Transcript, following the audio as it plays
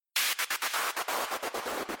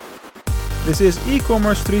This is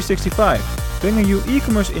E-commerce 365, bringing you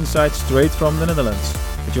e-commerce insights straight from the Netherlands.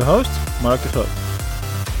 With your host, Mark de Groot.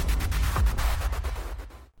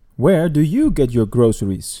 Where do you get your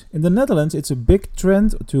groceries? In the Netherlands, it's a big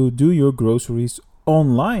trend to do your groceries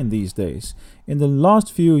online these days. In the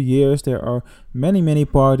last few years, there are many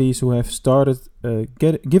parties who have started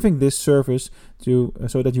giving this service to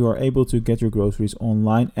so that you are able to get your groceries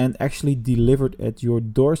online and actually delivered at your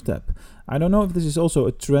doorstep. I don't know if this is also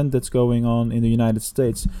a trend that's going on in the United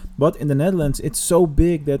States, but in the Netherlands, it's so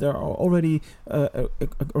big that there are already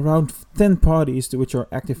around 10 parties which are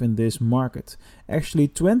active in this market. Actually,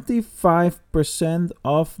 25%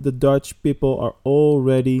 of the Dutch people are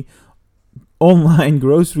already online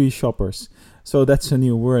grocery shoppers. So that's a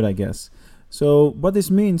new word, I guess. So what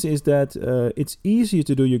this means is that it's easier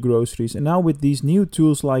to do your groceries, and now with these new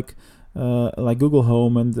tools like Google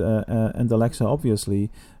Home and Alexa,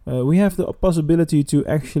 obviously, we have the possibility to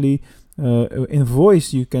actually in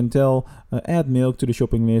voice. You can tell add milk to the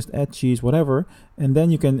shopping list, add cheese, whatever, and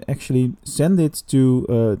then you can actually send it to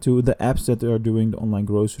the apps that are doing the online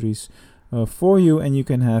groceries for you, and you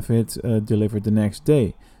can have it delivered the next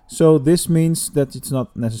day. So this means that it's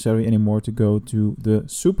not necessary anymore to go to the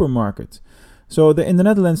supermarket. So in the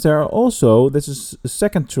Netherlands, there are also, this is a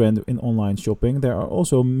second trend in online shopping, there are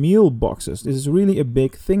also meal boxes. This is really a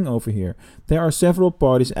big thing over here. There are several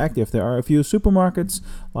parties active. There are a few supermarkets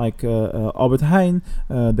like Albert Heijn.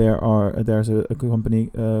 There's a company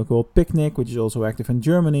called Picnic, which is also active in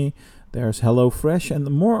Germany. There's HelloFresh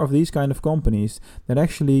and more of these kind of companies that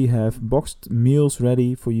actually have boxed meals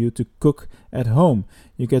ready for you to cook at home.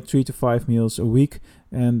 You get 3 to 5 meals a week,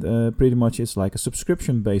 and pretty much it's like a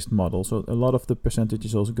subscription-based model. So a lot of the percentage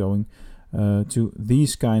is also going to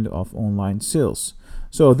these kind of online sales.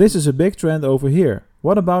 So this is a big trend over here.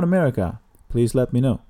 What about America? Please let me know.